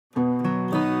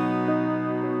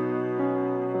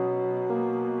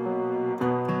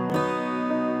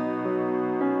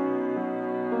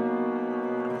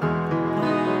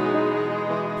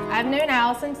known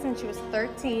Allison since she was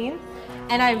 13,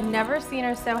 and I've never seen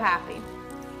her so happy.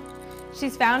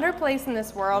 She's found her place in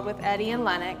this world with Eddie and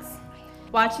Lennox.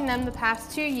 Watching them the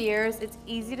past 2 years, it's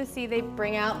easy to see they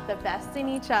bring out the best in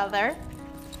each other.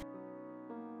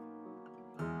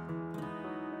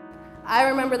 I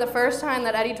remember the first time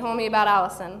that Eddie told me about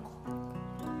Allison.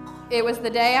 It was the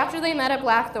day after they met at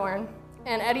Blackthorn,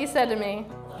 and Eddie said to me,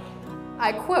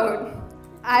 I quote,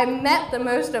 "I met the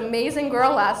most amazing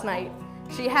girl last night.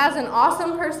 She has an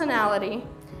awesome personality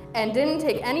and didn't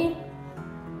take any,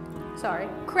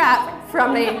 crap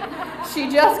from me. She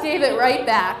just gave it right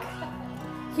back."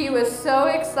 He was so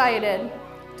excited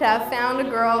to have found a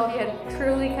girl he had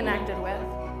truly connected with.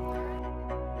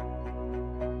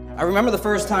 I remember the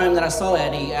first time that I saw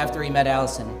Eddie after he met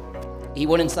Allison. He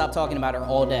wouldn't stop talking about her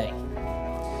all day.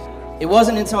 It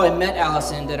wasn't until I met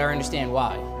Allison that I understand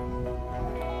why.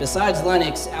 Besides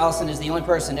Lennox, Allison is the only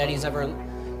person Eddie's ever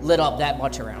lit up that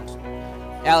much around.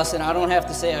 Allison, I don't have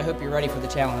to say I hope you're ready for the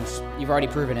challenge. You've already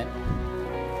proven it.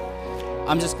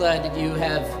 I'm just glad that you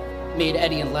have made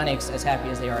Eddie and Lennox as happy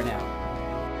as they are now.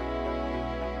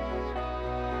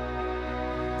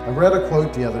 I read a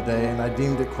quote the other day and I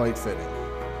deemed it quite fitting.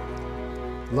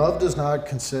 Love does not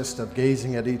consist of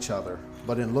gazing at each other,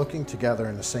 but in looking together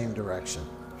in the same direction.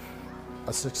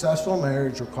 A successful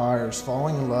marriage requires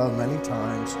falling in love many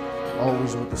times,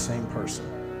 always with the same person.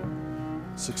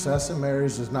 Success in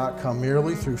marriage does not come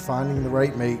merely through finding the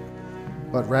right mate,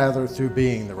 but rather through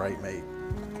being the right mate.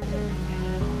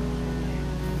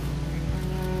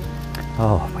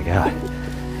 Oh my God,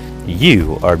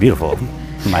 you are beautiful.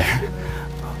 I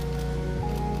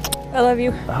love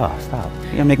you. Oh, stop.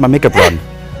 You're gonna make my makeup run.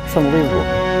 It's unbelievable.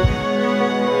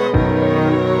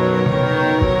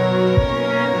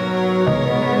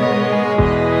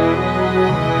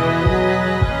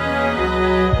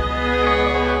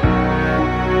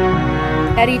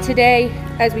 Eddie, today,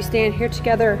 as we stand here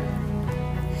together,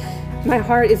 my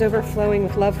heart is overflowing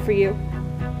with love for you.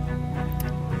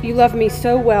 You love me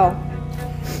so well.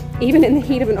 Even in the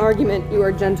heat of an argument, you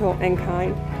are gentle and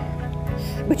kind.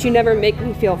 But you never make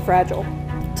me feel fragile.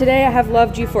 Today, I have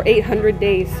loved you for 800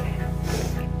 days.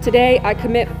 Today, I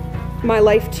commit my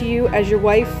life to you as your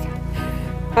wife.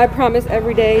 I promise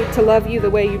every day to love you the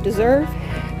way you deserve.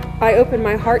 I open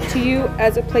my heart to you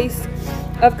as a place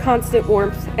of constant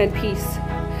warmth and peace.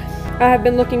 I have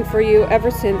been looking for you ever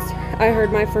since I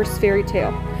heard my first fairy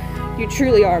tale. You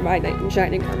truly are my knight in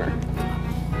shining armor.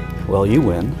 Well, you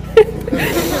win.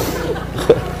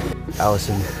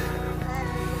 Allison,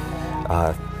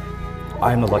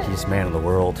 I am the luckiest man in the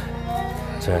world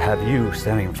to have you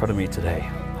standing in front of me today.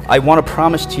 I want to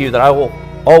promise to you that I will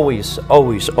always,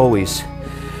 always, always,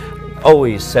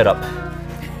 always set up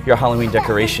your Halloween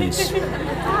decorations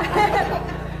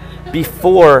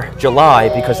before July,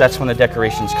 because that's when the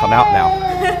decorations come out now.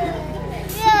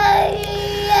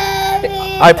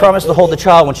 I promise to hold the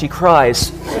child when she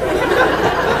cries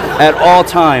at all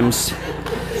times.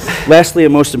 Lastly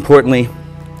and most importantly,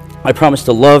 I promise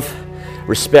to love,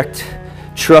 respect,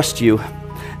 trust you,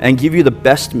 and give you the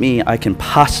best me I can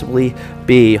possibly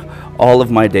be all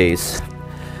of my days.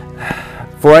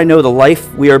 For I know the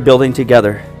life we are building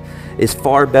together is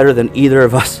far better than either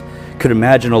of us could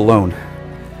imagine alone.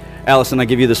 Allison, I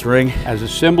give you this ring as a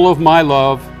symbol of my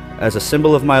love. As a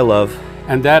symbol of my love.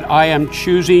 And that I am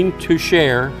choosing to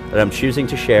share. That I'm choosing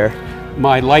to share.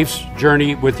 My life's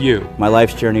journey with you. My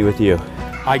life's journey with you.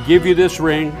 I give you this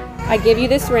ring. I give you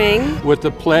this ring. With the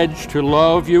pledge to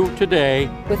love you today.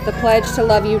 With the pledge to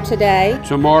love you today.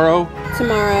 Tomorrow.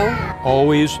 Tomorrow.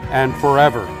 Always and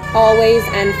forever. Always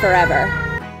and forever.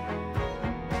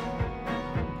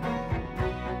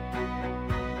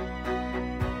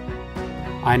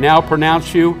 I now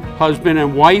pronounce you husband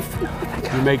and wife.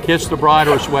 You may kiss the bride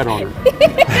or sweat on her.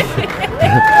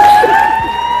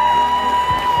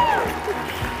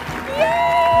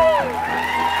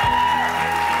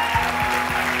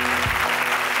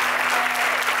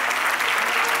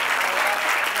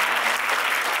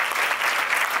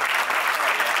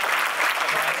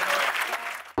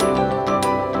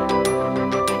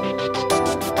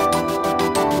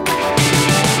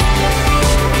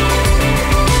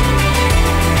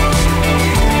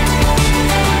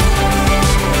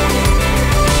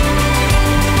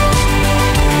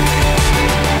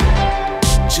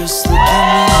 Just look at me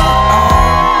in the eye.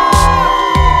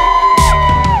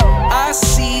 I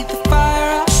see the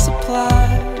fire I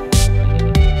supply.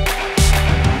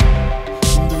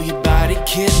 And though your body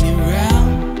carried me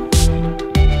round,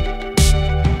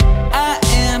 I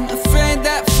am afraid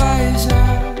that fire's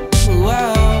out.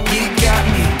 Wow, you got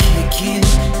me kicking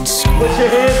and screaming. Put your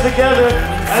hands together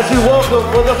as we welcome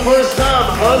for the first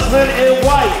time husband and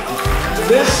wife.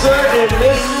 Mr. and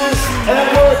Mrs.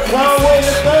 Edward Conway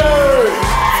III.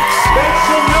 Make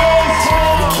some noise for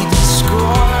him. Keeping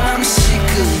score, I'm sick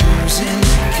of losing,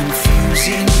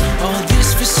 confusing all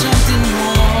this for something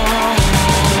more.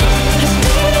 I didn't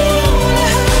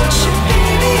wanna hurt you,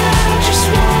 baby, I just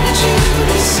wanted you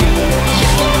to see.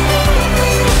 You can be,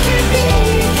 you can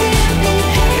be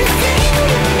everything to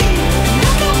me. And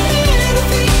I got better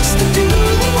things to do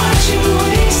than watch you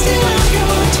wasting all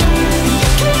your time. You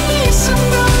can be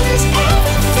somebody's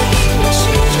everything, but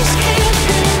you just can't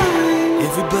be mine.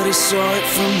 Everybody saw it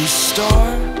from the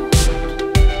start.